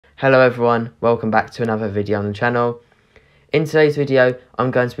Hello everyone, welcome back to another video on the channel. In today's video, I'm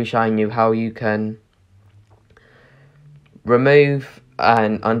going to be showing you how you can remove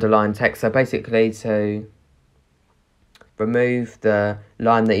and underline text. So basically to remove the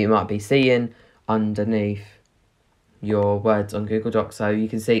line that you might be seeing underneath your words on Google Docs. So you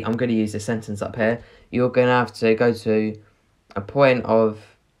can see I'm going to use this sentence up here. You're going to have to go to a point of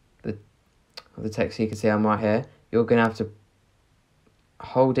the text. You can see I'm right here. You're going to have to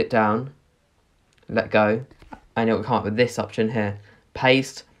hold it down, let go, and it will come up with this option here: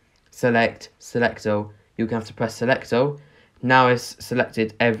 paste, select, select all. You're going to have to press select all. Now it's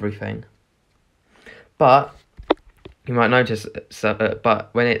selected everything, but you might notice but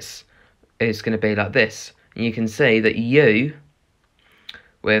when it's going to be like this. You can see that you,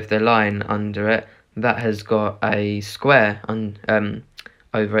 with the line under it, that has got a square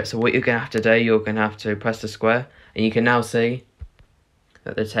over it. So what you're going to have to do, you're going to have to press the square, and you can now see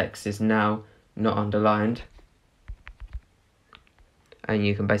that the text is now not underlined, and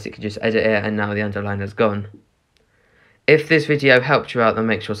you can basically just edit it, and now the underline is gone. If this video helped you out, then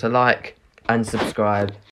make sure to like and subscribe.